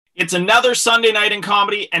It's another Sunday night in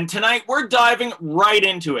comedy, and tonight we're diving right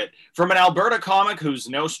into it. From an Alberta comic who's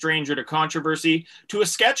no stranger to controversy, to a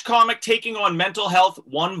sketch comic taking on mental health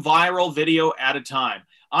one viral video at a time.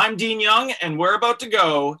 I'm Dean Young, and we're about to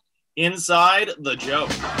go inside the joke.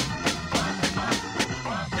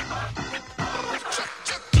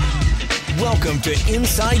 Welcome to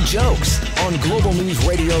Inside Jokes on Global News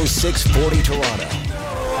Radio 640 Toronto.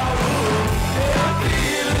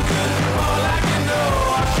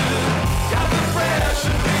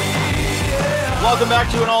 Welcome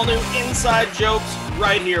back to an all-new Inside Jokes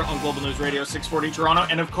right here on Global News Radio 640 Toronto,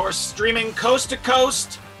 and of course streaming coast to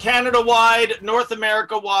coast, Canada-wide, North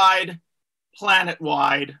America-wide,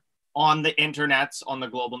 planet-wide, on the internets, on the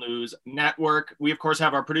Global News Network. We, of course,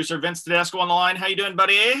 have our producer, Vince Tedesco, on the line. How you doing,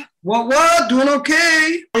 buddy? What? Doing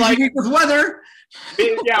okay. Like with weather.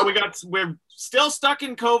 Yeah, we're still stuck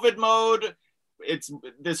in COVID mode. It's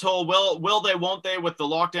this whole will they, won't they with the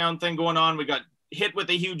lockdown thing going on. We got hit with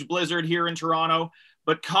a huge blizzard here in Toronto.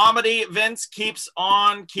 But comedy, Vince, keeps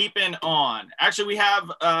on keeping on. Actually, we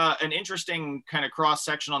have an interesting kind of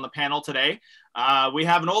cross-section on the panel today. We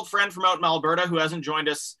have an old friend from out in Alberta who hasn't joined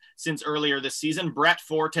us since earlier this season, Brett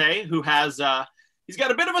Forte, who has he's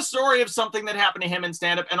got a bit of a story of something that happened to him in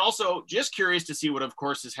stand-up, and also just curious to see what, of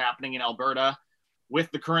course, is happening in Alberta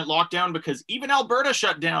with the current lockdown, because even Alberta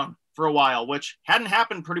shut down for a while, which hadn't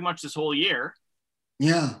happened pretty much this whole year.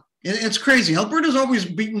 Yeah. It's crazy. Alberta's always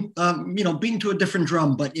beaten to a different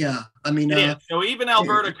drum, but yeah, I mean. So even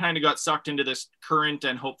Alberta kind of got sucked into this current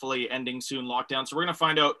and hopefully ending soon lockdown. So we're going to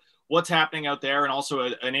find out what's happening out there, and also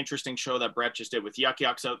an interesting show that Brett just did with Yuck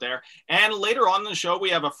Yucks out there. And later on in the show,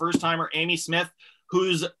 we have a first-timer, Amy Smith,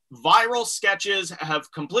 whose viral sketches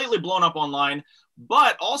have completely blown up online,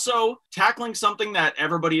 but also tackling something that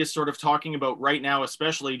everybody is sort of talking about right now,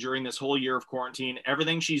 especially during this whole year of quarantine.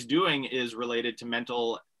 Everything she's doing is related to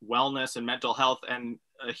mental wellness and mental health, and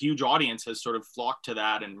a huge audience has sort of flocked to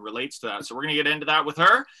that and relates to that. So we're going to get into that with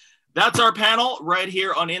her. That's our panel right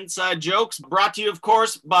here on Inside Jokes, brought to you, of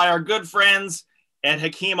course, by our good friends at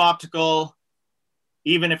Hakeem Optical.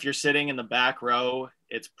 Even if you're sitting in the back row,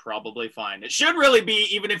 it's probably fine. It should really be,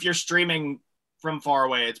 even if you're streaming from far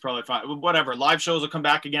away, it's probably fine. Whatever, live shows will come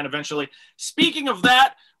back again eventually. Speaking of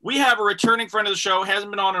that, we have a returning friend of the show, hasn't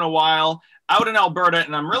been on in a while, out in Alberta,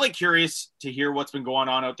 and I'm really curious to hear what's been going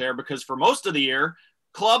on out there, because for most of the year,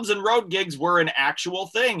 clubs and road gigs were an actual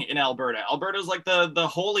thing in Alberta. Alberta's like the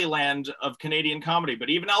holy land of Canadian comedy, but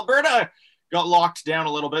even Alberta got locked down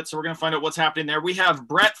a little bit, so we're going to find out what's happening there. We have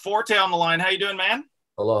Brett Forte on the line. How you doing, man?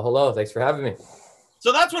 Hello. Thanks for having me.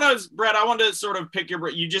 So that's what Brett, I wanted to sort of pick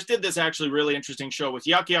you just did this actually really interesting show with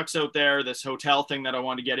Yuck Yucks out there, this hotel thing that I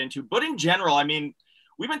wanted to get into. But in general, I mean,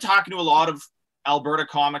 we've been talking to a lot of Alberta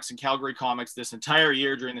comics and Calgary comics this entire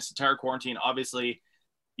year during this entire quarantine. Obviously,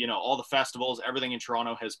 you know, all the festivals, everything in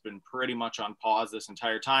Toronto has been pretty much on pause this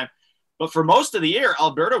entire time. But for most of the year,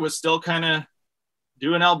 Alberta was still kind of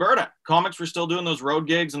doing Alberta. Comics were still doing those road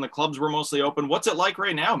gigs and the clubs were mostly open. What's it like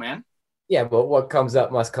right now, man? Yeah, but what comes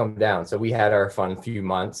up must come down. So we had our fun few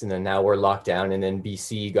months, and then now we're locked down, and then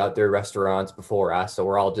BC got their restaurants before us. So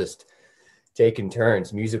we're all just taking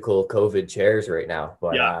turns, musical COVID chairs right now.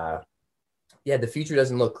 But yeah, the future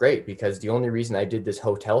doesn't look great, because the only reason I did this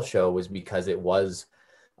hotel show was because it was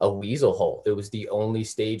a weasel hole. It was the only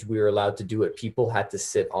stage we were allowed to do it. People had to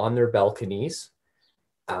sit on their balconies.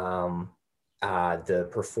 The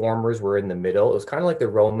performers were in the middle. It was kind of like the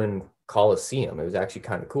Roman Colosseum. It was actually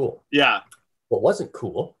kind of cool. Yeah. What wasn't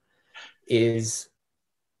cool is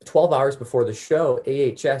 12 hours before the show,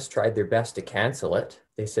 AHS tried their best to cancel it.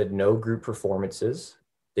 They said no group performances.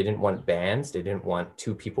 They didn't want bands. They didn't want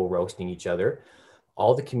two people roasting each other.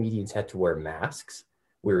 All the comedians had to wear masks.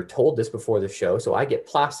 We were told this before the show, so I get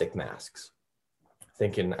plastic masks,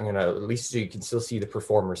 thinking I'm going to, at least so you can still see the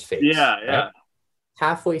performer's face. Yeah. Right?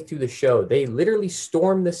 Halfway through the show, they literally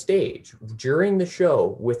stormed the stage during the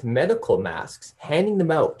show with medical masks, handing them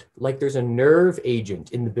out like there's a nerve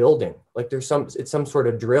agent in the building. Like it's some sort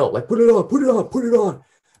of drill. Like, put it on.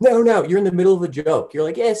 Now, you're in the middle of a joke. You're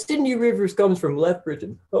like, yeah, Sydney Rivers comes from Lethbridge.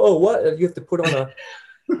 And, oh, what? You have to put on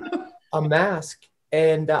a mask.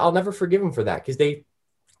 And I'll never forgive them for that, because they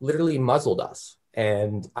literally muzzled us.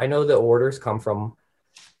 And I know the orders come from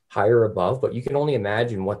higher above, but you can only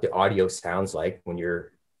imagine what the audio sounds like when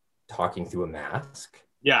you're talking through a mask.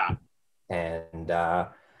 Yeah. And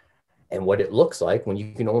what it looks like when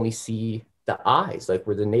you can only see the eyes, like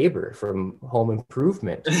we're the neighbor from Home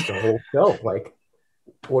Improvement, the whole show. Like,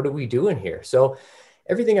 what are we doing here? So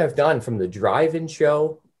everything I've done, from the drive-in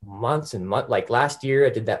show, months and months, like last year I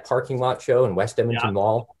did that parking lot show in West Edmonton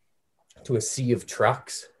Mall, to a sea of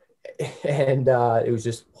trucks. and it was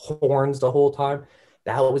just horns the whole time.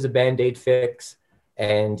 That was a Band-Aid fix.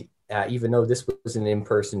 And even though this was an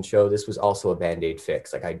in-person show, this was also a Band-Aid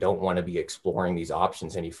fix. Like, I don't want to be exploring these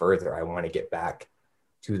options any further. I want to get back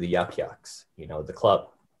to the Yuck Yucks, the club.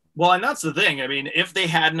 Well, and that's the thing. I mean, if they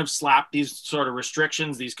hadn't have slapped these sort of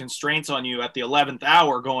restrictions, these constraints on you at the 11th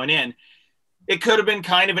hour going in, it could have been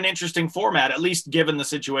kind of an interesting format, at least given the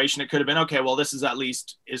situation. It could have been, okay, well, this is at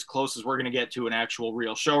least as close as we're going to get to an actual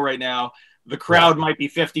real show right now. The crowd might be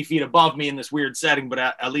 50 feet above me in this weird setting, but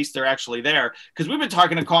at least they're actually there. Because we've been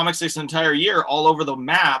talking to comics this entire year all over the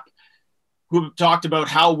map who have talked about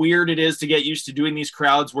how weird it is to get used to doing these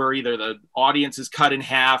crowds where either the audience is cut in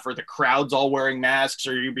half or the crowd's all wearing masks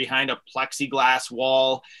or you're behind a plexiglass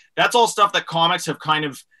wall. That's all stuff that comics have kind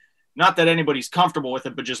of, not that anybody's comfortable with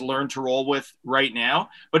it, but just learned to roll with right now.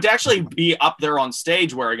 But to actually be up there on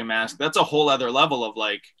stage wearing a mask, that's a whole other level of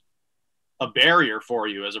like a barrier for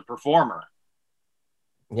you as a performer.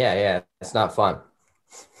 Yeah. It's not fun.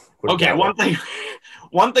 Okay,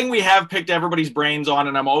 one thing we have picked everybody's brains on,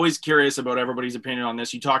 and I'm always curious about everybody's opinion on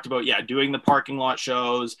this. You talked about, doing the parking lot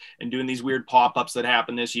shows and doing these weird pop-ups that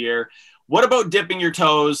happened this year. What about dipping your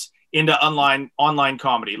toes into online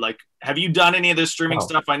comedy? Like, have you done any of this streaming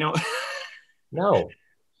stuff? I know. No.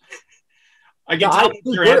 I can tell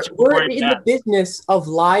we're in the business of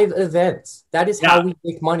live events. That is how we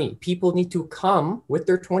make money. People need to come with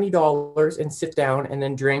their $20 and sit down and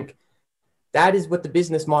then drink. That is what the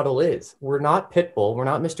business model is. We're not Pitbull. We're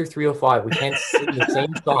not Mr. 305. We can't sing the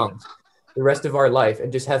same songs the rest of our life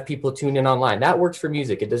and just have people tune in online. That works for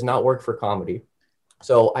music. It does not work for comedy.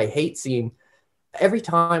 So I hate seeing every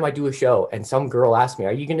time I do a show and some girl asks me,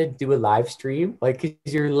 are you going to do a live stream? Like,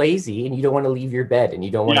 'cause you're lazy and you don't want to leave your bed and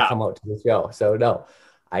you don't want to come out to the show. So no,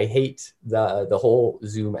 I hate the whole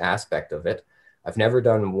Zoom aspect of it. I've never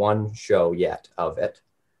done one show yet of it.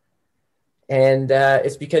 And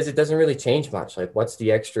it's because it doesn't really change much. Like, what's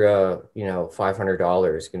the extra,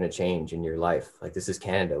 $500 going to change in your life? Like, this is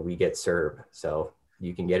Canada. We get CERB. So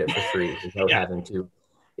you can get it for free without having to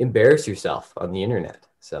embarrass yourself on the internet.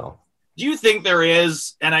 So do you think there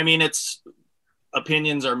is, and I mean,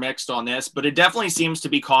 opinions are mixed on this, but it definitely seems to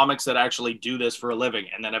be comics that actually do this for a living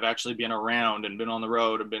and that have actually been around and been on the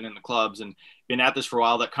road and been in the clubs and been at this for a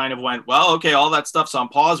while that kind of went, well, okay, all that stuff's on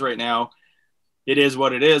pause right now. It is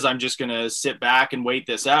what it is. I'm just going to sit back and wait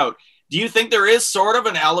this out. Do you think there is sort of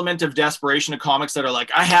an element of desperation to comics that are like,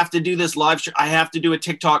 I have to do this live show, I have to do a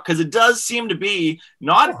TikTok? Because it does seem to be,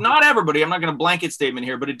 not everybody, I'm not going to blanket statement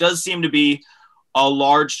here, but it does seem to be a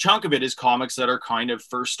large chunk of it is comics that are kind of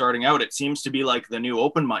first starting out. It seems to be like the new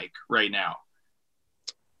open mic right now.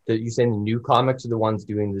 You saying the new comics are the ones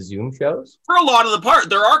doing the Zoom shows? For a lot of the part,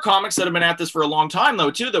 there are comics that have been at this for a long time,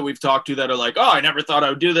 though, too, that we've talked to that are like, oh, I never thought I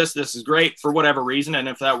would do this. This is great for whatever reason. And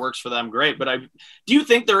if that works for them, great. But do you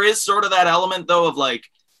think there is sort of that element, though, of like,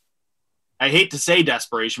 I hate to say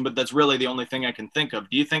desperation, but that's really the only thing I can think of.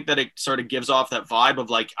 Do you think that it sort of gives off that vibe of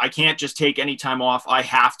like, I can't just take any time off. I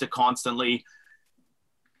have to constantly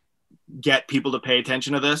get people to pay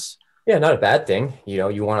attention to this? Yeah, not a bad thing. You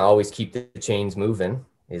want to always keep the chains moving.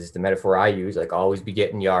 Is the metaphor I use, like always be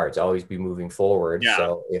getting yards, always be moving forward. Yeah.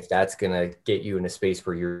 So if that's going to get you in a space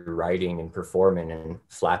where you're writing and performing and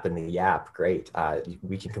flapping the yap, great.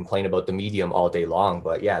 We can complain about the medium all day long,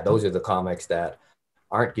 but yeah, those are the comics that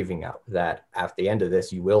aren't giving up, that at the end of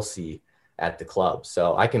this, you will see at the club.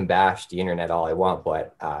 So I can bash the internet all I want,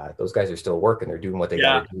 but those guys are still working. They're doing what they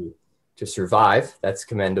got to do to survive. That's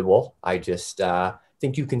commendable. I just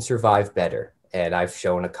think you can survive better. And I've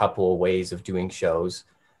shown a couple of ways of doing shows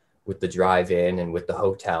with the drive-in and with the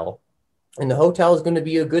hotel. And the hotel is going to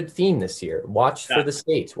be a good theme this year. Watch for the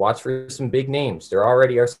States. Watch for some big names. There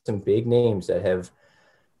already are some big names that have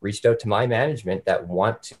reached out to my management that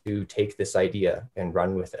want to take this idea and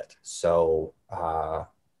run with it. So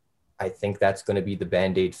I think that's going to be the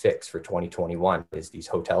Band-Aid fix for 2021 is these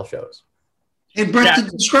hotel shows. Hey, Brett,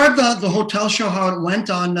 describe the hotel show, how it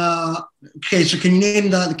went on. Okay, so can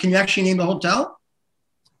you actually name the hotel?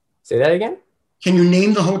 Say that again? Can you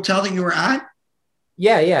name the hotel that you were at?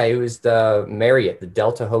 Yeah. It was the Marriott, the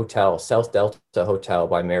Delta Hotel, South Delta Hotel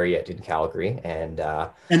by Marriott in Calgary. And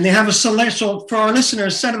they have a solarium. So for our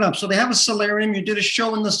listeners, set it up. So they have a solarium. You did a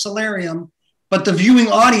show in the solarium, but the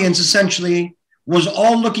viewing audience essentially was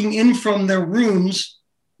all looking in from their rooms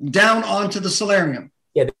down onto the solarium.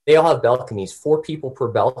 Yeah, they all have balconies, 4 people per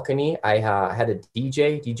balcony. I had a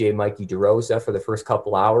DJ Mikey DeRosa for the first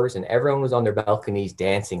couple hours, and everyone was on their balconies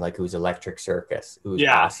dancing like it was Electric Circus. It was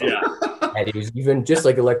awesome. Yeah. And it was even just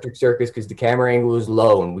like Electric Circus because the camera angle was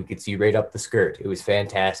low and we could see right up the skirt. It was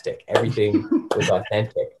fantastic. Everything was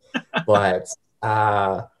authentic. But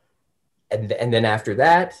And then after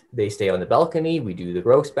that, they stay on the balcony. We do the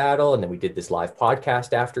roast battle, and then we did this live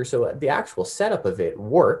podcast after. So the actual setup of it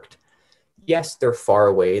worked. Yes, they're far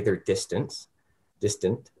away. They're distant.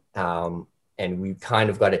 And we kind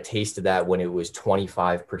of got a taste of that when it was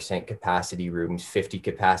 25% capacity rooms, 50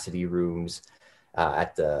 capacity rooms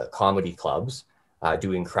at the comedy clubs.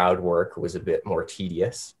 Doing crowd work was a bit more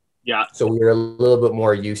tedious. Yeah. So we were a little bit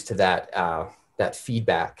more used to that. That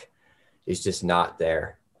feedback is just not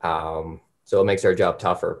there. So it makes our job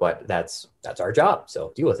tougher, but that's our job.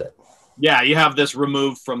 So deal with it. Yeah, you have this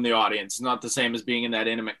removed from the audience. It's not the same as being in that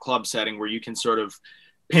intimate club setting where you can sort of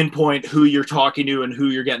pinpoint who you're talking to and who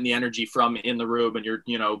you're getting the energy from in the room, and you're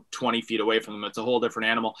 20 feet away from them. It's a whole different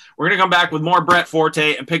animal. We're going to come back with more Brett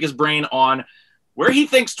Forte and pick his brain on where he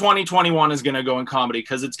thinks 2021 is going to go in comedy,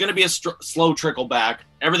 because it's going to be a slow trickle back.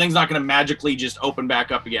 Everything's not going to magically just open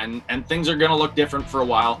back up again, and things are going to look different for a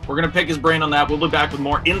while. We're going to pick his brain on that. We'll be back with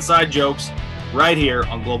more inside jokes right here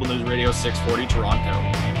on Global News Radio 640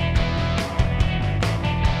 Toronto.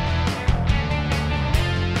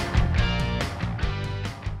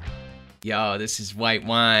 Yo, this is White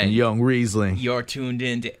Wine. And Young Riesling. You're tuned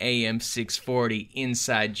in to AM 640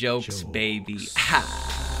 Inside Jokes, baby.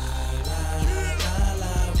 Ha!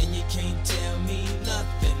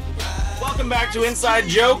 Welcome back to Inside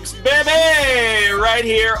Jokes, baby! Right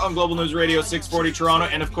here on Global News Radio 640 Toronto,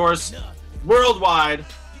 and of course, worldwide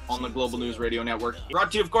on the Global News Radio Network.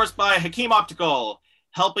 Brought to you, of course, by Hakeem Optical,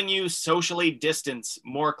 helping you socially distance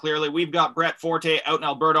more clearly. We've got Brett Forte out in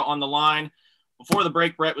Alberta on the line. Before the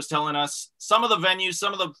break, Brett was telling us some of the venues,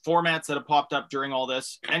 some of the formats that have popped up during all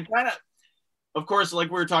this, and kind of course, like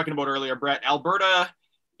we were talking about earlier, Brett, Alberta,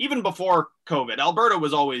 even before COVID, Alberta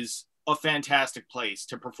was always a fantastic place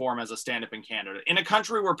to perform as a stand-up in Canada. In a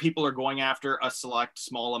country where people are going after a select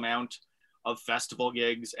small amount of festival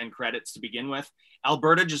gigs and credits to begin with,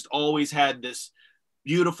 Alberta just always had this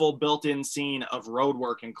beautiful built-in scene of road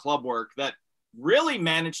work and club work that really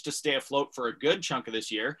managed to stay afloat for a good chunk of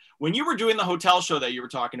this year. When you were doing the hotel show that you were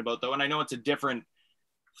talking about, though, and I know it's a different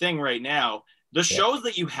thing right now, the shows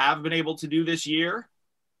that you have been able to do this year,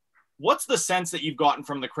 what's the sense that you've gotten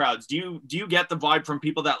from the crowds? Do you get the vibe from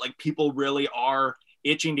people that like people really are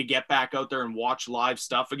itching to get back out there and watch live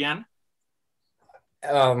stuff again?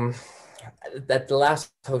 At the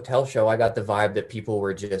last hotel show, I got the vibe that people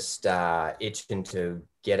were just itching to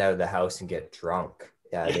get out of the house and get drunk.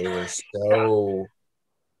 They were so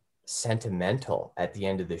sentimental at the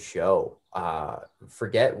end of the show.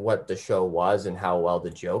 Forget what the show was and how well the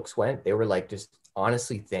jokes went. They were like just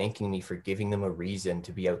honestly thanking me for giving them a reason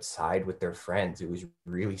to be outside with their friends. It was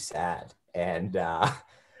really sad. And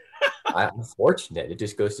I'm fortunate. It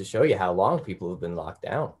just goes to show you how long people have been locked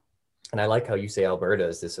down. And I like how you say Alberta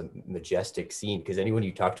is this majestic scene, because anyone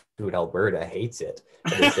you talk to in Alberta hates it.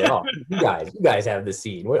 And they say, oh, you guys have the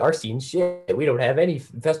scene. Our scene's shit. We don't have any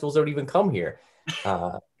festivals, don't even come here.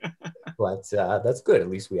 But that's good. At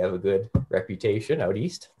least we have a good reputation out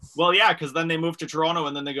east. Well, yeah, because then they move to Toronto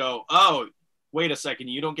and then they go, oh, wait a second,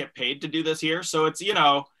 you don't get paid to do this here? So it's,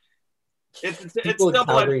 it's still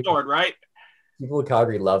double-edged sword, right? People in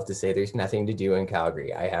Calgary love to say there's nothing to do in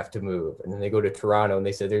Calgary. I have to move. And then they go to Toronto and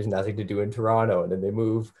they say there's nothing to do in Toronto. And then they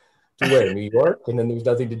move to where? New York? And then there's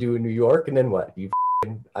nothing to do in New York. And then what?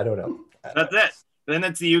 I don't know. That's it. Then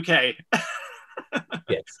it's the UK.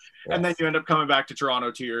 Yes. And then you end up coming back to Toronto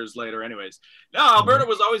 2 years later anyways. No, Alberta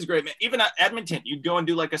was always great, man. Even at Edmonton, you'd go and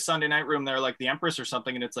do like a Sunday night room there, like the Empress or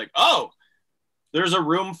something. And it's like, oh, there's a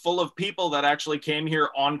room full of people that actually came here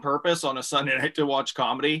on purpose on a Sunday night to watch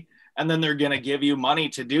comedy. And then they're going to give you money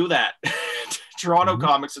to do that. Toronto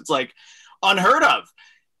comics, it's like unheard of.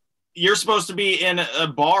 You're supposed to be in a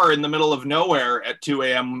bar in the middle of nowhere at 2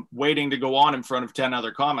 a.m. waiting to go on in front of 10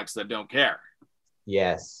 other comics that don't care.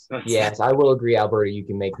 Yes. Yes, I will agree, Alberta, you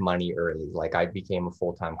can make money early. Like I became a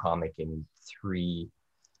full-time comic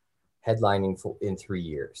headlining in 3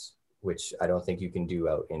 years, which I don't think you can do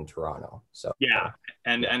out in Toronto. So yeah.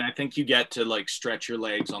 And I think you get to like stretch your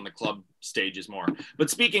legs on the club stages more. But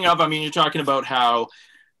speaking of, I mean, you're talking about how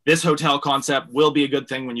this hotel concept will be a good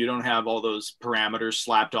thing when you don't have all those parameters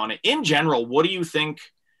slapped on it. In general, what do you think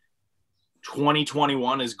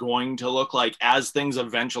 2021 is going to look like as things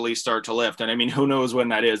eventually start to lift? And I mean, who knows when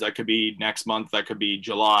that is? That could be next month. That could be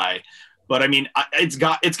July. But I mean, it's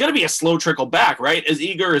going to be a slow trickle back, right? As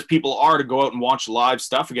eager as people are to go out and watch live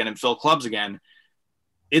stuff again and fill clubs again,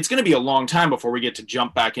 it's going to be a long time before we get to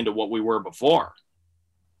jump back into what we were before.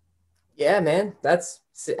 Yeah, man,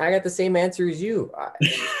 I got the same answer as you.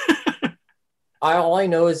 All I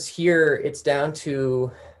know is here it's down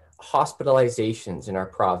to hospitalizations in our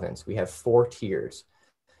province. We have 4 tiers.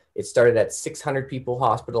 It started at 600 people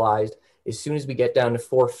hospitalized. As soon as we get down to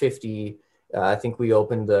 450, I think we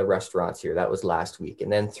opened the restaurants here. That was last week.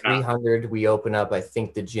 And then 300, we open up, I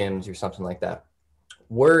think, the gyms or something like that.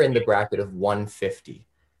 We're in the bracket of 150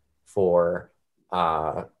 for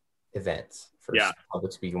events, for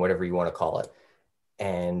public speaking, whatever you want to call it.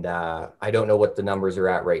 And I don't know what the numbers are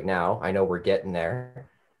at right now. I know we're getting there.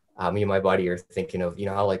 Me and my buddy are thinking of, you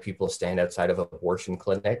know, how like people stand outside of abortion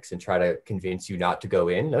clinics and try to convince you not to go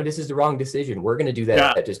in. No, this is the wrong decision. We're going to do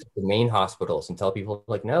that at just the main hospitals and tell people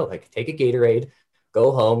like, no, like take a Gatorade,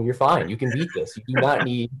 go home. You're fine. You can beat this. You do not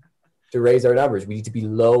need to raise our numbers. We need to be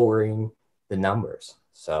lowering the numbers.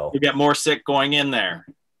 So you get more sick going in there.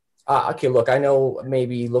 Okay, look, I know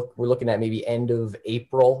we're looking at maybe end of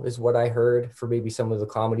April is what I heard for maybe some of the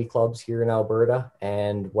comedy clubs here in Alberta.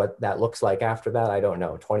 And what that looks like after that, I don't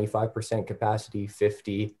know. 25% capacity,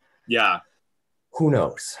 50. Yeah. Who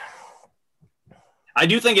knows? I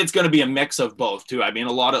do think it's going to be a mix of both too. I mean,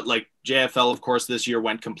 a lot of like JFL, of course, this year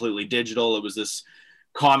went completely digital. It was this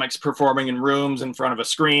comics performing in rooms in front of a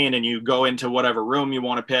screen and you go into whatever room you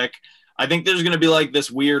want to pick. I think there's going to be like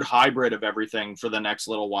this weird hybrid of everything for the next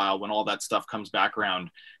little while when all that stuff comes back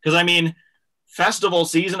around. Because I mean, festival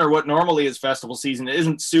season, or what normally is festival season,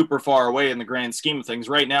 isn't super far away in the grand scheme of things.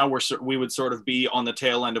 Right now, we would sort of be on the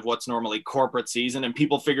tail end of what's normally corporate season, and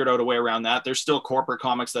people figured out a way around that. There's still corporate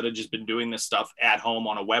comics that have just been doing this stuff at home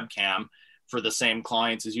on a webcam for the same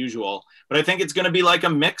clients as usual. But I think it's going to be like a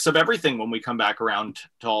mix of everything when we come back around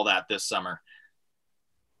to all that this summer.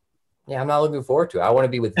 Yeah, I'm not looking forward to it. I want to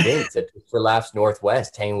be with Vince at For Laughs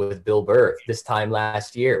Northwest, hanging with Bill Burr this time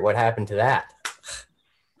last year. What happened to that?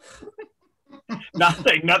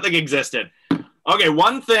 Nothing existed. Okay,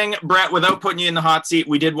 one thing, Brett, without putting you in the hot seat,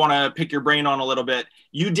 we did want to pick your brain on a little bit.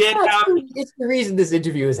 You did have... It's the reason this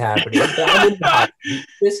interview is happening.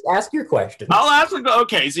 Just ask your question. I'll ask.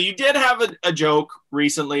 Okay, so you did have a joke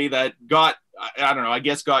recently that got, I don't know, I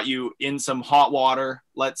guess got you in some hot water,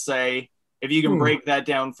 let's say. If you can break that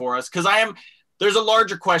down for us, because there's a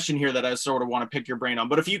larger question here that I sort of want to pick your brain on.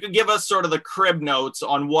 But if you could give us sort of the crib notes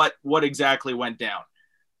on what exactly went down.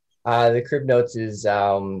 The crib notes is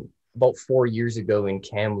about 4 years ago in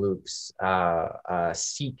Kamloops,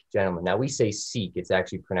 Sikh gentleman. Now we say Sikh, it's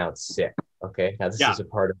actually pronounced sick. Okay. Now this is a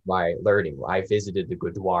part of my learning. I visited the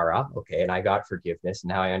Gurdwara. Okay. And I got forgiveness.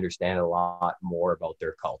 Now I understand a lot more about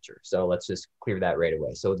their culture. So let's just clear that right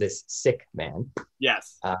away. So this Sikh man,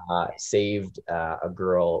 saved a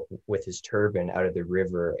girl with his turban out of the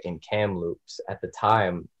river in Kamloops. At the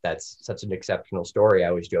time, that's such an exceptional story. I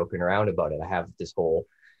was joking around about it. I have this whole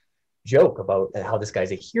joke about how this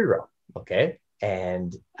guy's a hero. Okay.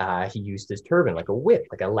 And he used his turban like a whip,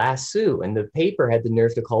 like a lasso. And the paper had the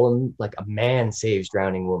nerve to call him like a man saves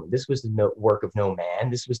drowning woman. This was the work of no man.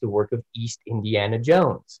 This was the work of East Indiana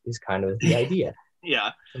Jones, is kind of the idea. Yeah.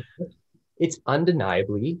 It's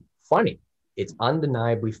undeniably funny. It's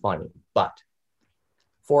undeniably funny. But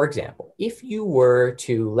for example, if you were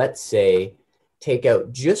to, let's say, take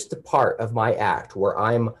out just the part of my act where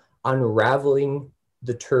I'm unraveling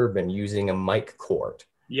the turban using a mic cord,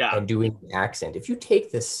 and doing the accent. If you take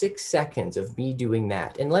the 6 seconds of me doing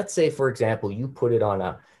that, and let's say, for example, you put it on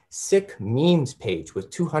a Sikh memes page with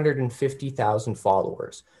 250,000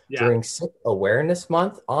 followers during Sikh Awareness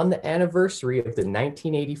Month on the anniversary of the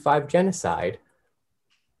 1985 genocide,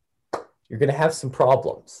 you're going to have some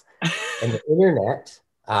problems. And the internet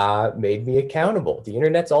made me accountable. The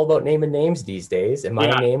internet's all about naming names these days, and my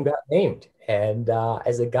name got named. And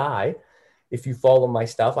as a guy, if you follow my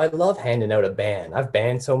stuff, I love handing out a ban. I've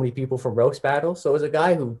banned so many people from roast battles. So as a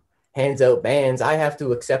guy who hands out bans, I have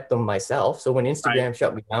to accept them myself. So when Instagram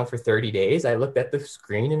shut me down for 30 days, I looked at the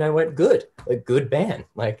screen and I went, good, a good ban.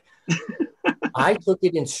 Like I took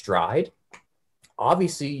it in stride.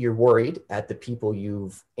 Obviously, you're worried at the people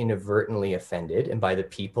you've inadvertently offended. And by the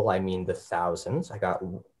people, I mean the thousands. I got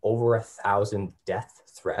over 1,000 death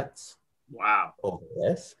threats. Wow. Over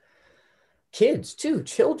this. Kids too,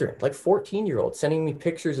 children, like 14-year-olds sending me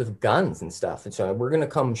pictures of guns and stuff. And so we're going to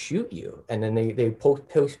come shoot you. And then they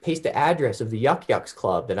paste the address of the Yuck Yucks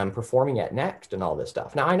club that I'm performing at next and all this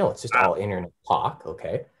stuff. Now I know it's just all internet talk.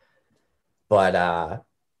 Okay. But,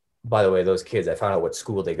 by the way, those kids, I found out what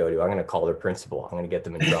school they go to. I'm going to call their principal. I'm going to get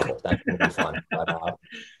them in trouble. That's going to be fun. But,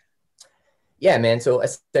 yeah, man. So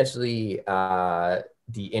essentially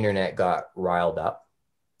the internet got riled up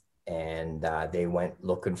and they went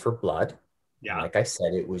looking for blood. Yeah. Like I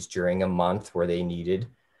said, it was during a month where they needed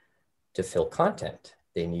to fill content.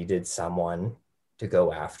 They needed someone to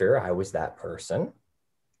go after. I was that person.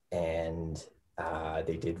 And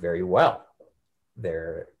they did very well.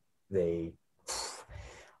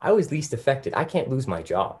 I was least affected. I can't lose my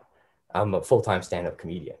job. I'm a full-time stand-up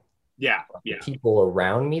comedian. Yeah. The people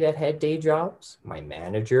around me that had day jobs, my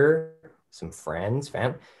manager, some friends,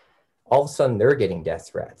 family, all of a sudden they're getting death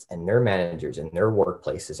threats, and their managers and their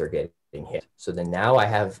workplaces are getting hit. So then now I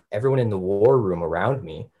have everyone in the war room around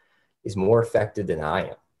me is more affected than I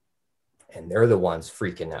am. And they're the ones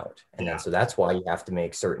freaking out. And then, so that's why you have to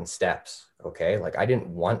make certain steps. Okay. Like, I didn't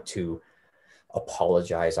want to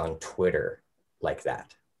apologize on Twitter like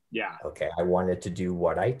that. Yeah. Okay. I wanted to do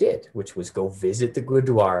what I did, which was go visit the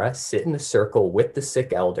Gurdwara, sit in a circle with the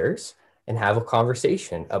Sikh elders, and have a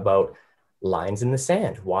conversation about lines in the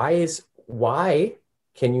sand. Why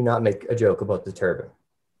can you not make a joke about the turban?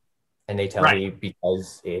 And they tell me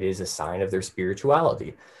because it is a sign of their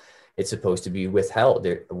spirituality. It's supposed to be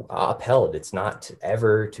upheld. It's not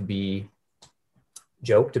ever to be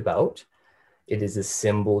joked about. It is a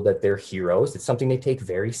symbol that they're heroes. It's something they take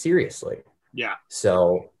very seriously. Yeah.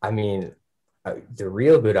 So, I mean, the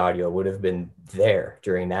real good audio would have been there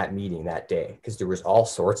during that meeting that day, because there was all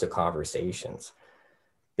sorts of conversations.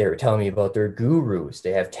 They were telling me about their gurus.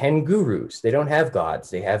 They have 10 gurus. They don't have gods.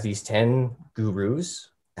 They have these 10 gurus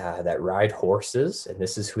that ride horses, and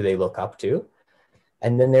this is who they look up to.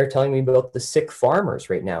 And then they're telling me about the Sikh farmers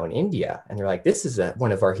right now in India. And they're like, this is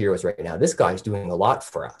one of our heroes right now. This guy's doing a lot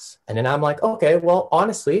for us. And then I'm like, okay, well,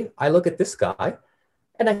 honestly, I look at this guy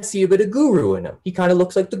and I see a bit of guru in him. He kind of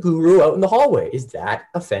looks like the guru out in the hallway. Is that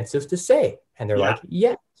offensive to say? And they're like,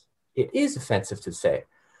 yes, it is offensive to say.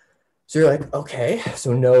 So you're like, okay,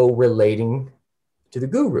 so no relating to the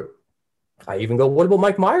guru. I even go, what about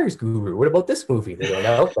Mike Myers' guru? What about this movie? They go,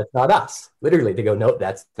 no, that's not us. Literally, they go, no,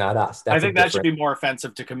 that's not us. That's I think that should be more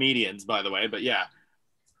offensive to comedians, by the way, but yeah.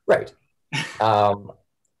 Right.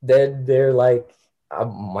 Then they're like,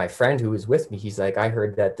 my friend who was with me, he's like, I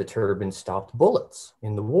heard that the turban stopped bullets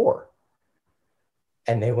in the war.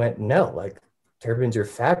 And they went, no, like, turbans are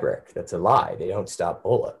fabric. That's a lie. They don't stop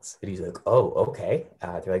bullets. And he's like, oh, okay.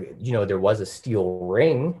 They're like, there was a steel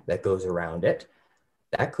ring that goes around it.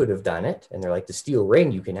 That could have done it. And they're like, the steel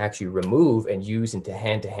ring you can actually remove and use into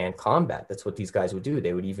hand-to-hand combat. That's what these guys would do.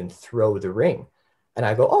 They would even throw the ring. And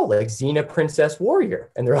I go, oh, like Xena Princess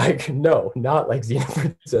Warrior. And they're like, no, not like Xena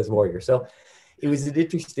Princess Warrior. So it was an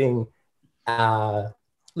interesting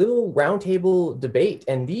little roundtable debate.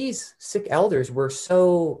 And these Sikh elders were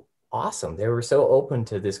so awesome. They were so open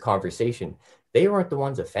to this conversation. They weren't the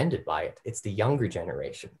ones offended by it. It's the younger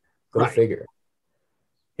generation. Go figure.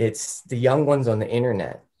 It's the young ones on the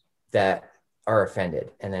internet that are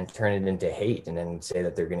offended and then turn it into hate and then say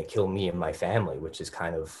that they're going to kill me and my family, which is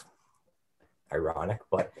kind of ironic,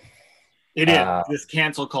 but it is this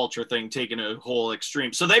cancel culture thing taking a whole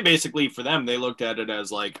extreme. So they basically, for them, they looked at it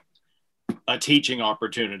as like a teaching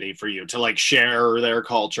opportunity for you to like share their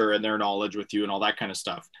culture and their knowledge with you and all that kind of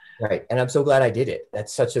stuff. Right. And I'm so glad I did it.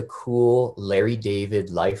 That's such a cool Larry David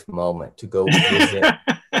life moment to go visit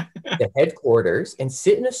the headquarters and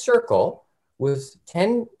sit in a circle with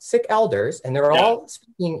 10 Sikh elders, and they're all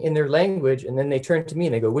speaking in their language. And then they turn to me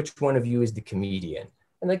and they go, which one of you is the comedian?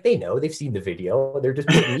 And like, they know, they've seen the video. They're just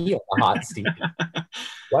putting me on the hot seat.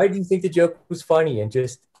 Why do you think the joke was funny? And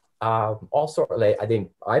just all sort of, like,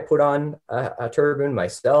 I put on a turban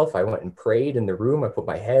myself. I went and prayed in the room. I put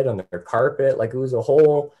my head on their carpet. Like, it was a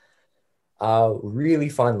whole really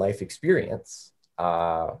fun life experience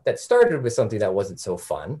that started with something that wasn't so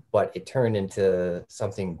fun, but it turned into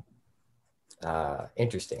something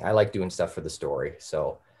interesting. I like doing stuff for the story.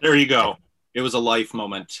 So there you go. It was a life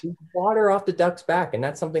moment. Water off the duck's back. And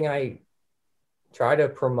that's something I try to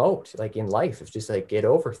promote, like in life. It's just like, get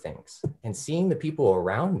over things. And seeing the people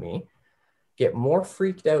around me get more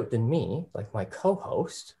freaked out than me, like my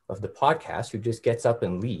co-host of the podcast, who just gets up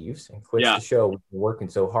and leaves and quits the show we've been working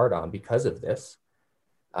so hard on because of this.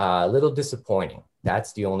 A little disappointing.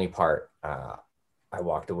 That's the only part I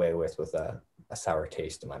walked away with a sour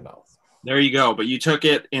taste in my mouth. There you go. But you took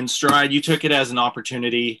it in stride. You took it as an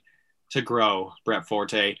opportunity to grow, Brett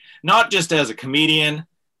Forte, not just as a comedian,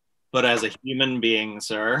 but as a human being,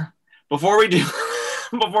 sir. Before we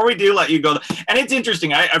do let you go, and it's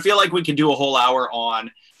interesting, I feel like we could do a whole hour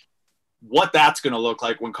on what that's going to look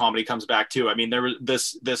like when comedy comes back too. I mean, there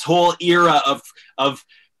was this whole era of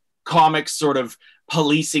comics sort of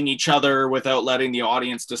policing each other without letting the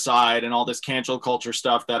audience decide, and all this cancel culture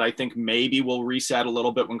stuff that I think maybe will reset a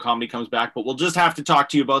little bit when comedy comes back, but we'll just have to talk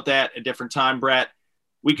to you about that a different time, Brett.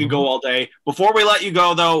 We could go all day. Before we let you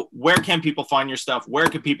go, though, where can people find your stuff? Where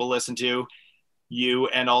can people listen to you?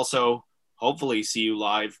 And also, hopefully, see you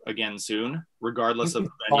live again soon, regardless of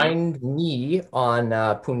the venue. Find me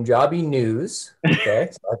on Punjabi News. Okay,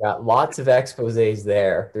 so I got lots of exposés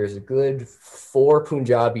there. There's a good 4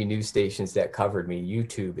 Punjabi news stations that covered me.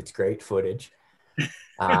 YouTube, it's great footage.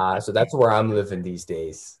 So that's where I'm living these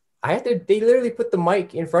days. They literally put the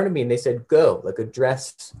mic in front of me and they said, go, like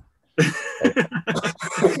address. Like,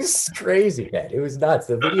 it was crazy, man. It was nuts.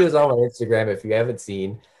 The video's on my Instagram if you haven't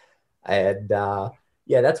seen. And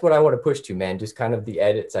yeah, that's what I want to push to, man. Just kind of the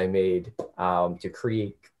edits I made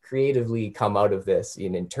to creatively come out of this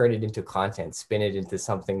and turn it into content, spin it into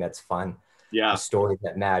something that's fun. Yeah. A story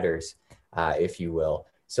that matters, if you will.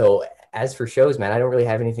 So as for shows, man, I don't really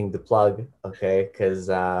have anything to plug, okay? Because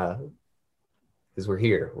we're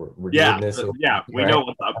here. We're doing this. Yeah, we know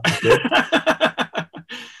what's up.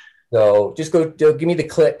 So just go give me the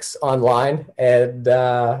clicks online, and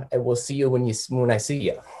we'll see you when I see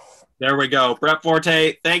you. There we go. Brett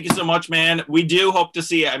Forte, thank you so much, man. We do hope to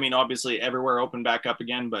see you. I mean, obviously everywhere open back up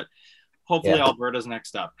again, but hopefully Alberta's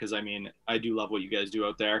next up, because I mean, I do love what you guys do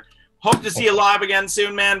out there. Hope to see you live again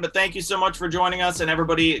soon, man. But thank you so much for joining us. And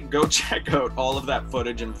everybody, go check out all of that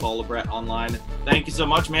footage and follow Brett online. Thank you so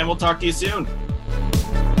much, man. We'll talk to you soon.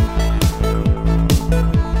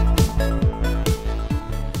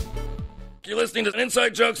 You're listening to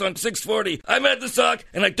Inside Jokes on 640. I'm at the sock,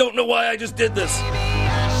 and I don't know why I just did this.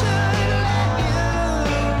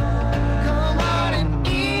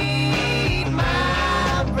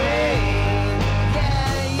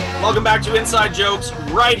 Welcome back to Inside Jokes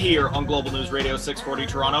right here on Global News Radio 640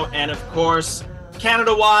 Toronto, and of course,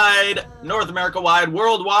 Canada-wide, North America-wide,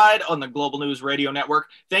 worldwide on the Global News Radio Network.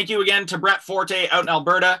 Thank you again to Brett Forte out in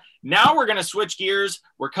Alberta. Now we're going to switch gears.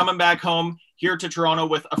 We're coming back home here to Toronto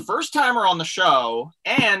with a first-timer on the show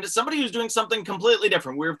and somebody who's doing something completely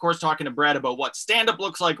different. We're, of course, talking to Brett about what stand-up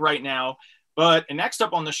looks like right now. But next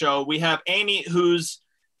up on the show, we have Amy, whose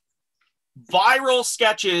viral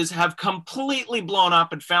sketches have completely blown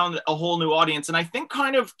up and found a whole new audience, and I think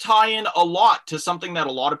kind of tie in a lot to something that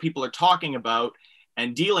a lot of people are talking about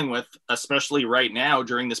and dealing with, especially right now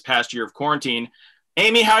during this past year of quarantine.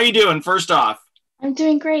 Amy, how are you doing, first off? I'm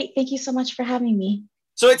doing great. Thank you so much for having me.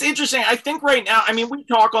 So it's interesting. I think right now, I mean, we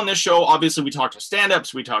talk on this show, obviously we talk to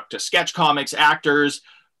stand-ups, we talk to sketch comics, actors,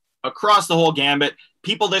 across the whole gambit.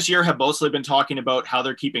 People this year have mostly been talking about how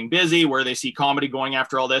they're keeping busy, where they see comedy going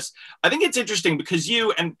after all this. I think it's interesting because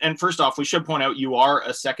you, and first off, we should point out you are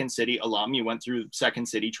a Second City alum. You went through Second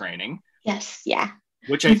City training. Yes, yeah.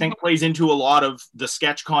 Which I think plays into a lot of the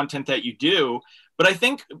sketch content that you do. But I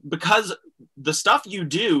think because the stuff you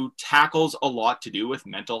do tackles a lot to do with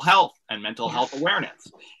mental health and mental health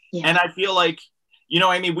awareness. Yeah. And I feel like, you know,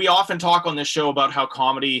 I mean, we often talk on this show about how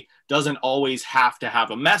comedy doesn't always have to have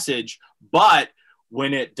a message, but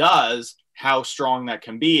when it does, how strong that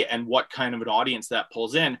can be and what kind of an audience that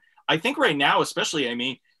pulls in. I think right now, especially,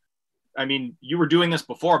 Amy, I mean, you were doing this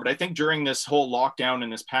before, but I think during this whole lockdown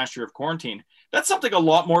and this past year of quarantine, that's something a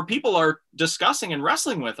lot more people are discussing and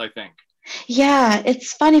wrestling with, I think. Yeah,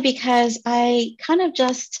 it's funny because I kind of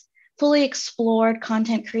just fully explored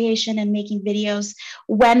content creation and making videos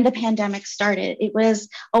when the pandemic started. It was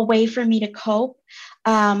a way for me to cope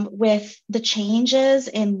with the changes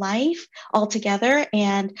in life altogether,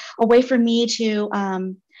 and a way for me to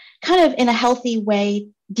kind of in a healthy way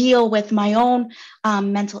deal with my own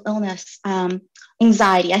mental illness,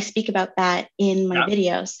 anxiety. I speak about that in my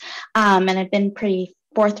videos, and I've been pretty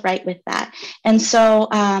forthright with that. And so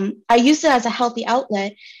I used it as a healthy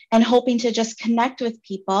outlet and hoping to just connect with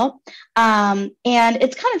people. And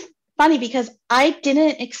it's kind of funny because I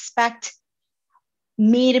didn't expect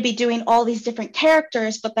me to be doing all these different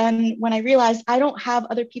characters, but then when I realized I don't have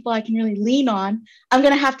other people I can really lean on, I'm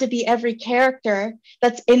going to have to be every character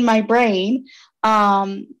that's in my brain.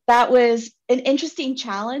 That was an interesting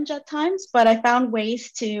challenge at times, but I found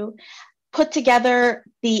ways to put together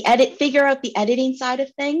figure out the editing side of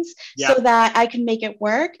things so that I can make it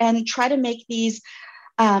work and try to make these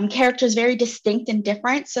characters very distinct and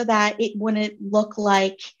different so that it wouldn't look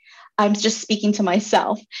like I'm just speaking to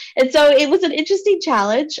myself. And so it was an interesting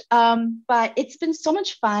challenge, but it's been so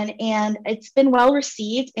much fun and it's been well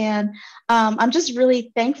received. And I'm just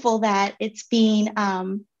really thankful that it's being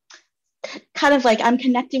kind of like I'm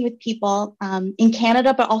connecting with people in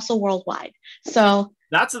Canada, but also worldwide. So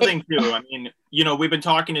that's the thing too. I mean, you know, we've been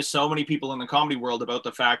talking to so many people in the comedy world about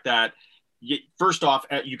the fact that first off,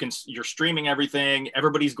 you're streaming everything.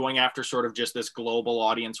 Everybody's going after sort of just this global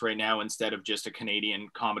audience right now instead of just a Canadian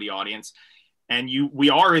comedy audience. And we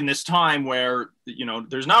are in this time where, you know,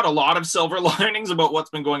 there's not a lot of silver linings about what's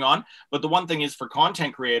been going on. But the one thing is, for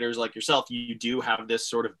content creators like yourself, you do have this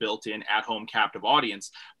sort of built-in at-home captive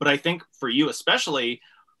audience. But I think for you especially,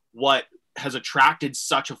 what has attracted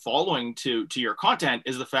such a following to your content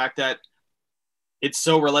is the fact that it's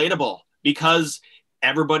so relatable, because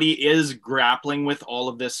everybody is grappling with all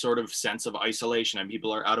of this sort of sense of isolation, and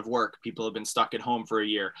people are out of work. People have been stuck at home for a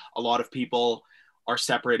year. A lot of people are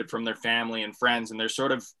separated from their family and friends. And there's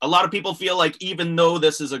sort of, a lot of people feel like even though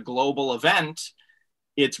this is a global event,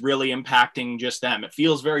 it's really impacting just them. It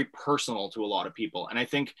feels very personal to a lot of people. And I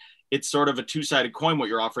think it's sort of a two-sided coin what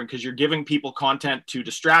you're offering, because you're giving people content to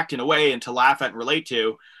distract in a way and to laugh at and relate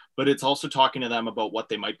to, but it's also talking to them about what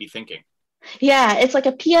they might be thinking. Yeah, it's like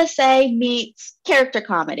a PSA meets character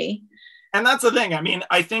comedy. And that's the thing. I mean,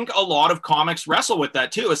 I think a lot of comics wrestle with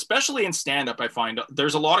that too, especially in stand-up. I find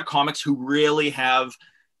there's a lot of comics who really have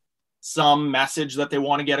some message that they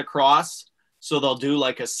want to get across. So they'll do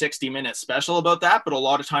like a 60-minute special about that. But a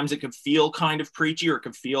lot of times it could feel kind of preachy, or it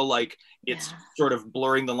could feel like it's sort of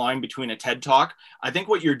blurring the line between a TED Talk. I think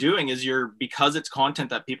what you're doing is because it's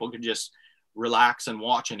content that people can just relax and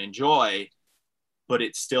watch and enjoy, but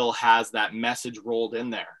it still has that message rolled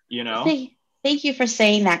in there, you know? Thank you for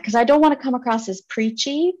saying that, because I don't want to come across as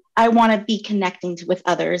preachy. I want to be connecting with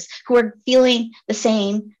others who are feeling the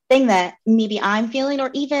same thing that maybe I'm feeling,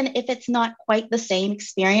 or even if it's not quite the same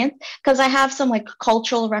experience, because I have some like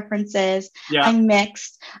cultural references. Yeah. I'm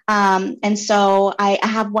mixed. And so I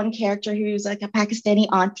have one character who's like a Pakistani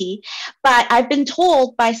auntie, but I've been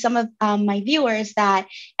told by some of my viewers that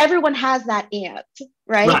everyone has that aunt.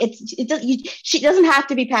 Right. She doesn't have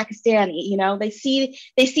to be Pakistani. You know, they see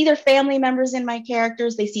their family members in my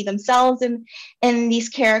characters. They see themselves in these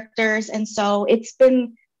characters. And so it's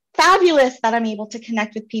been fabulous that I'm able to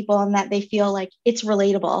connect with people and that they feel like it's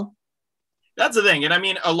relatable. That's the thing. And I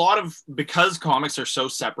mean, because comics are so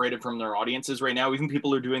separated from their audiences right now, even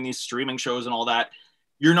people who are doing these streaming shows and all that,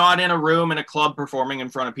 you're not in a room in a club performing in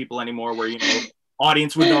front of people anymore where, you know,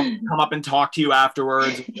 audience would come up and talk to you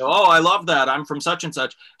afterwards. And go, oh, I love that. I'm from such and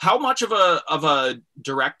such. How much of a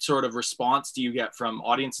direct sort of response do you get from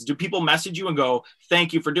audiences? Do people message you and go,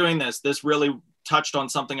 thank you for doing this? This really touched on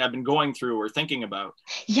something I've been going through or thinking about.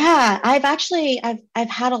 Yeah, I've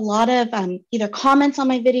had a lot of either comments on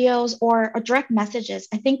my videos or direct messages.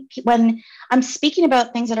 I think when I'm speaking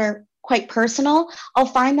about things that are quite personal, I'll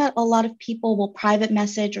find that a lot of people will private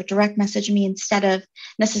message or direct message me instead of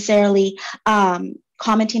necessarily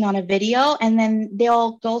commenting on a video, and then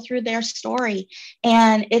they'll go through their story,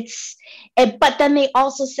 and but then they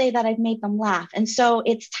also say that I've made them laugh. And so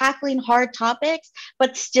it's tackling hard topics,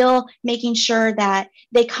 but still making sure that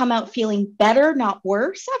they come out feeling better, not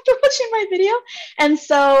worse after watching my video. And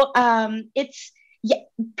so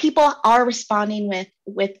people are responding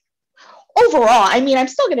with overall, I mean, I'm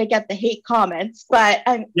still going to get the hate comments, but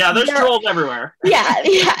there's trolls everywhere.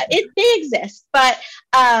 They exist, but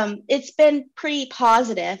it's been pretty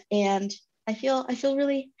positive, and I feel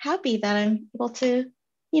really happy that I'm able to,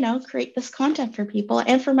 you know, create this content for people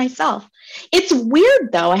and for myself. It's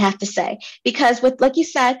weird though, I have to say, because like you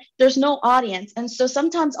said, there's no audience, and so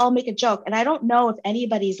sometimes I'll make a joke, and I don't know if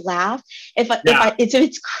anybody's laughed, if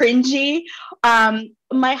it's cringy.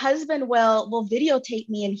 My husband will videotape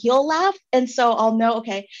me and he'll laugh. And so I'll know,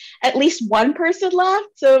 okay, at least one person laughed.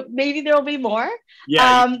 So maybe there'll be more.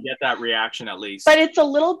 Yeah, you get that reaction at least. But it's a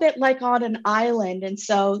little bit like on an island. And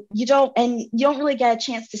so you don't really get a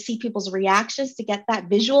chance to see people's reactions to get that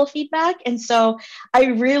visual feedback. And so I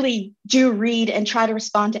really do read and try to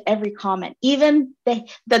respond to every comment. Even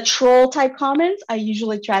the troll type comments, I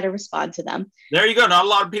usually try to respond to them. There you go. Not a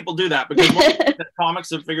lot of people do that, because one thing that comics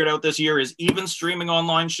have figured out this year is even streaming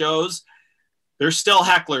online shows, there's still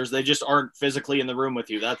hecklers. They just aren't physically in the room with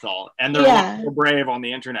you. That's all. And they're more brave on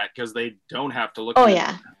the internet because they don't have to look. Oh,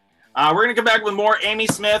 yeah. We're going to come back with more Amy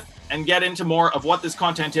Smith and get into more of what this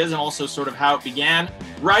content is and also sort of how it began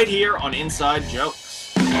right here on Inside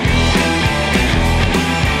Jokes.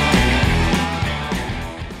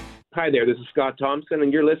 Hi there, this is Scott Thompson,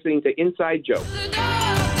 and you're listening to Inside Jokes.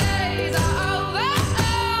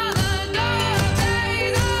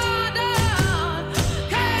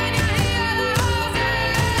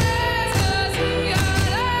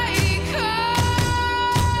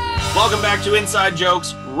 Welcome back to Inside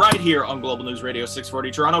Jokes right here on Global News Radio 640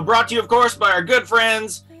 Toronto, brought to you, of course, by our good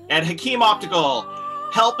friends at Hakeem Optical,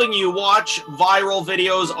 helping you watch viral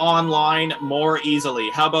videos online more easily.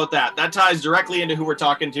 How about that? That ties directly into who we're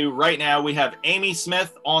talking to right now. We have Amy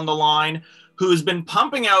Smith on the line, who's been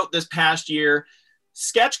pumping out this past year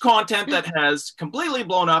sketch content that has completely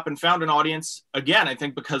blown up and found an audience. Again, I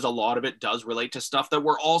think because a lot of it does relate to stuff that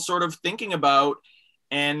we're all sort of thinking about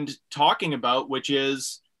and talking about, which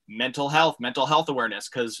is mental health awareness,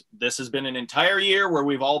 because this has been an entire year where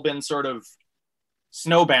we've all been sort of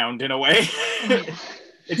snowbound in a way.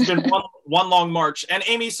 It's been one long march. And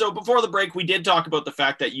Amy, so before the break, we did talk about the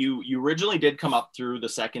fact that you originally did come up through the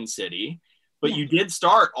Second City, But you did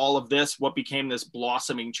start all of this, what became this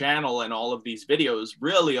blossoming channel and all of these videos.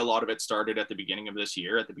 Really, a lot of it started at the beginning of this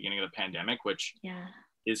year, at the beginning of the pandemic, which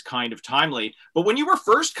is kind of timely. But when you were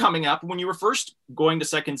first coming up, when you were first going to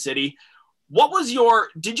Second City, what was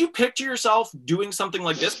did you picture yourself doing something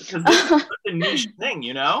like this? Because this is such a niche thing,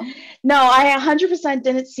 you know? No, I 100%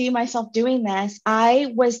 didn't see myself doing this.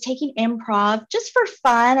 I was taking improv just for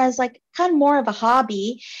fun as like kind of more of a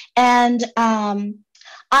hobby. And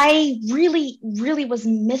I really, really was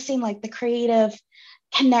missing like the creative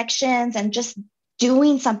connections and just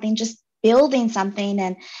doing something, just building something.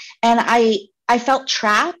 And I felt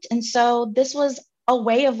trapped. And so this was a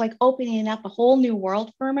way of like opening up a whole new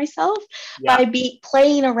world for myself by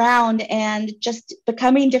playing around and just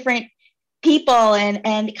becoming different people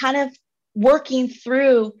and kind of working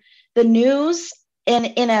through the news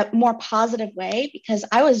in a more positive way, because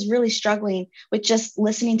I was really struggling with just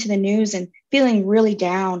listening to the news and feeling really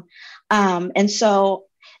down. And so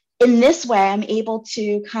in this way, I'm able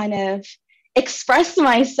to kind of express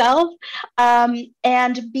myself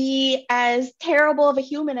and be as terrible of a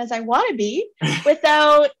human as I want to be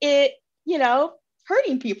without it,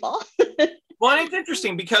 hurting people. Well, and it's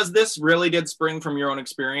interesting because this really did spring from your own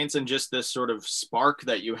experience and just this sort of spark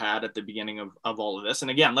that you had at the beginning of all of this.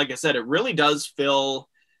 And again, like I said, it really does fill,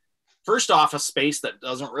 first off, a space that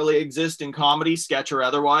doesn't really exist in comedy, sketch or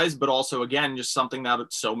otherwise, but also, again, just something that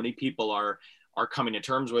so many people are coming to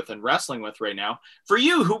terms with and wrestling with right now. For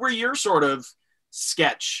you, who were your sort of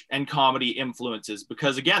sketch and comedy influences?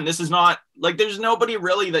 Because again, this is not like there's nobody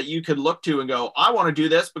really that you could look to and go, I want to do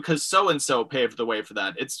this because so-and-so paved the way for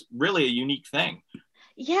that. It's really a unique thing.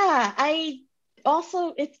 Yeah,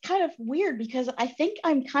 it's kind of weird because I think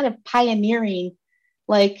I'm kind of pioneering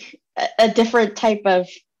like a different type of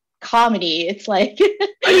comedy. It's like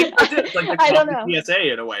it's like the I don't know,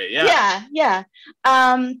 PSA in a way. Yeah.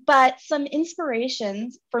 But some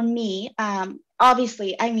inspirations for me,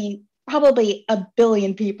 obviously, I mean, probably a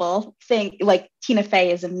billion people think like Tina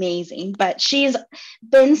Fey is amazing, but she's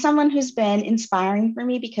been someone who's been inspiring for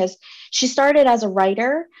me because she started as a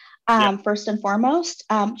writer, first and foremost.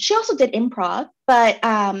 She also did improv, but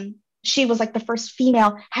she was like the first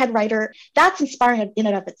female head writer. That's inspiring in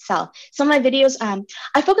and of itself. Some of my videos,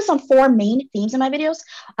 I focus on 4 main themes in my videos: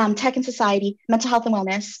 tech and society, mental health and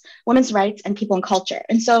wellness, women's rights, and people and culture.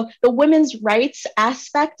 And so the women's rights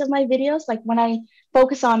aspect of my videos, like when I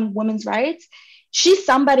focus on women's rights, she's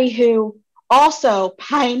somebody who also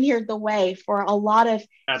pioneered the way for a lot of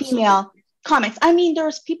female comics. I mean, there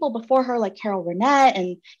was people before her like Carol Burnett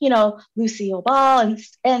and, Lucille Ball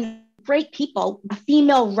and great people. A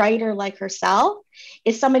female writer like herself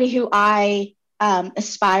is somebody who I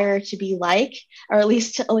aspire to be like, or at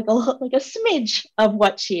least like a smidge of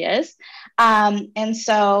what she is. And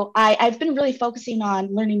so I've been really focusing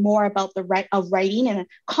on learning more about the writing and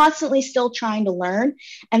constantly still trying to learn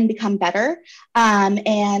and become better.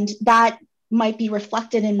 And that might be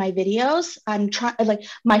reflected in my videos. I'm trying, like,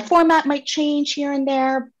 my format might change here and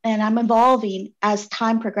there, and I'm evolving as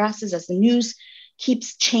time progresses, as the news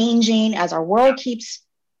keeps changing, as our world keeps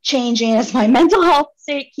changing, as my mental health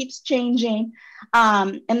state keeps changing.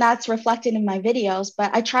 And that's reflected in my videos,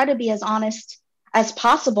 but I try to be as honest as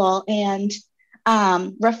possible and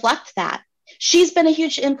reflect that. She's been a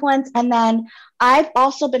huge influence. And then I've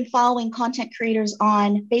also been following content creators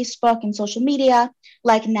on Facebook and social media,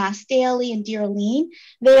 like Nas Daily and Dear Lean.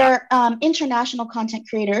 They're international content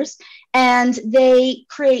creators, and they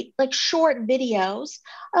create like short videos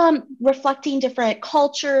reflecting different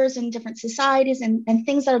cultures and different societies and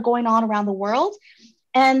things that are going on around the world.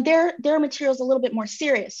 And their material is a little bit more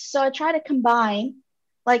serious. So I try to combine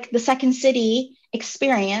like the Second City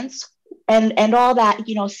experience and all that,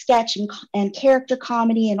 sketch and character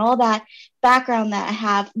comedy and all that background that I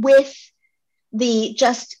have with the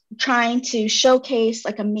just trying to showcase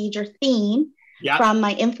like a major theme from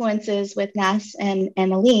my influences with Nas and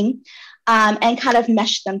Aline, and kind of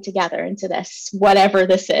mesh them together into this, whatever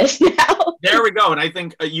this is now. There we go. And I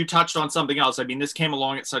think you touched on something else. I mean, this came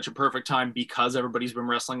along at such a perfect time because everybody's been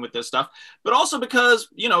wrestling with this stuff, but also because,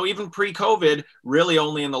 even pre-COVID, really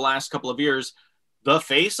only in the last couple of years, the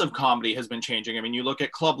face of comedy has been changing. I mean, you look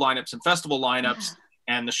at club lineups and festival lineups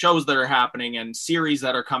and the shows that are happening and series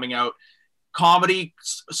that are coming out. Comedy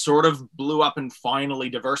sort of blew up and finally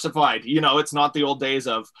diversified. It's not the old days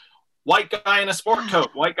of white guy in a sport coat,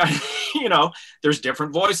 white guy, there's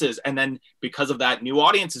different voices. And then because of that, new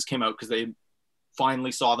audiences came out because they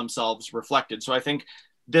finally saw themselves reflected. So I think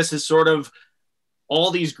this is sort of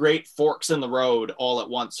all these great forks in the road all at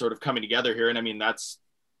once sort of coming together here. And I mean, that's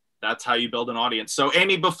That's how you build an audience. So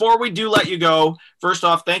Amy, before we do let you go, first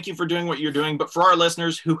off, thank you for doing what you're doing. But for our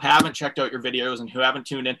listeners who haven't checked out your videos and who haven't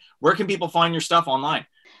tuned in, where can people find your stuff online?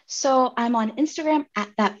 So I'm on Instagram at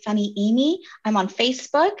That Funny Amy. I'm on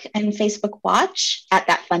Facebook and Facebook Watch at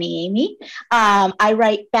That Funny Amy. I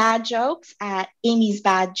write bad jokes at Amy's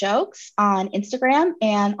Bad Jokes on Instagram,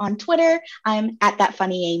 and on Twitter, I'm at That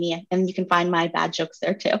Funny Amy, and you can find my bad jokes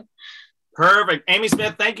there too. Perfect. Amy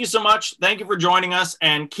Smith, thank you so much. Thank you for joining us,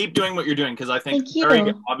 and keep doing what you're doing, because I think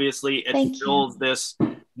obviously it fills this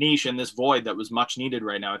niche and this void that was much needed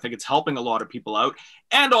right now. I think it's helping a lot of people out,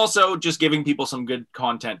 and also just giving people some good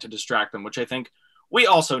content to distract them, which I think we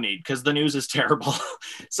also need, because the news is terrible.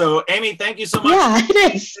 So Amy, thank you so much. Yeah,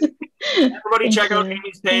 it is. Everybody check out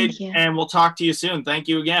Amy's page, and we'll talk to you soon. Thank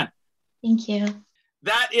you again. Thank you.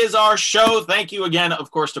 That is our show. Thank you again, of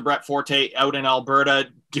course, to Brett Forte out in Alberta,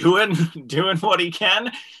 doing what he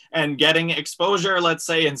can and getting exposure, let's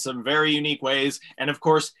say, in some very unique ways. And of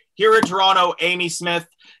course, here in Toronto, Amy Smith.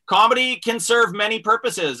 Comedy can serve many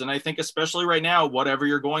purposes. And I think especially right now, whatever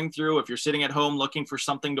you're going through, if you're sitting at home looking for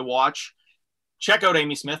something to watch, check out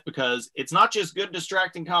Amy Smith, because it's not just good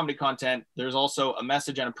distracting comedy content. There's also a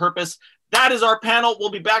message and a purpose. That is our panel. We'll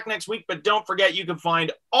be back next week, but don't forget, you can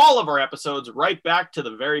find all of our episodes right back to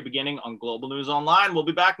the very beginning on Global News Online. We'll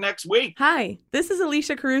be back next week. Hi, this is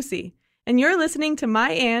Alicia Carusi, and you're listening to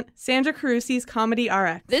my aunt, Sandra Carusi's Comedy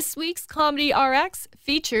RX. This week's Comedy RX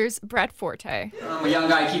features Brett Forte. I'm a young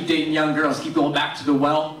guy, I keep dating young girls, keep going back to the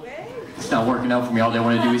well. It's not working out for me. All they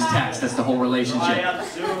want to do is text. That's the whole relationship.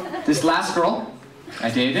 This last girl I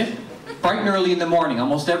dated, bright and early in the morning,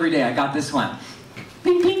 almost every day, I got this one.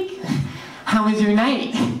 Ping, ping. How was your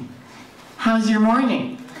night? How's your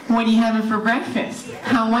morning? What are you having for breakfast?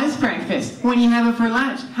 How was breakfast? What are you having for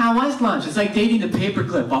lunch? How was lunch? It's like dating the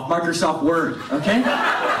paperclip off Microsoft Word, okay?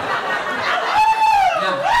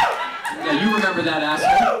 Yeah, you remember that,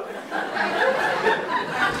 asshole.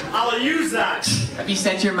 I'll use that. Have you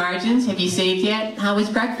set your margins? Have you saved yet? How was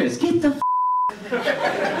breakfast? Get the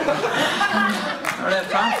I don't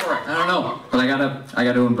have time for it. I don't know. But I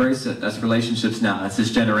gotta embrace it. That's relationships now. That's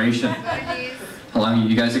this generation. How long are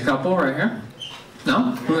you guys a couple right here?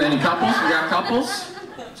 No? Any couples? We got couples?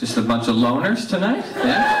 Just a bunch of loners tonight?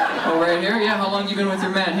 Yeah? Oh, right here? Yeah, how long you been with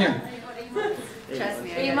your man here?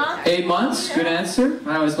 8 months. 8 months? Good answer.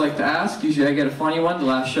 I always like to ask. Usually I get a funny one. The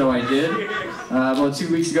last show I did. About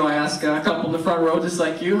 2 weeks ago I asked a couple in the front row just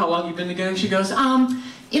like you, how long you been together? She goes,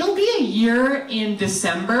 it'll be a year in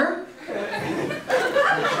December.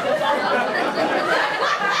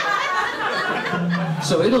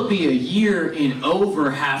 So it'll be a year in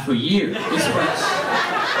over half a year.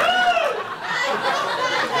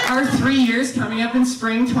 Our 3 years coming up in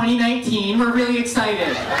spring 2019. We're really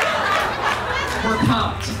excited. We're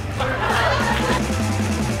pumped.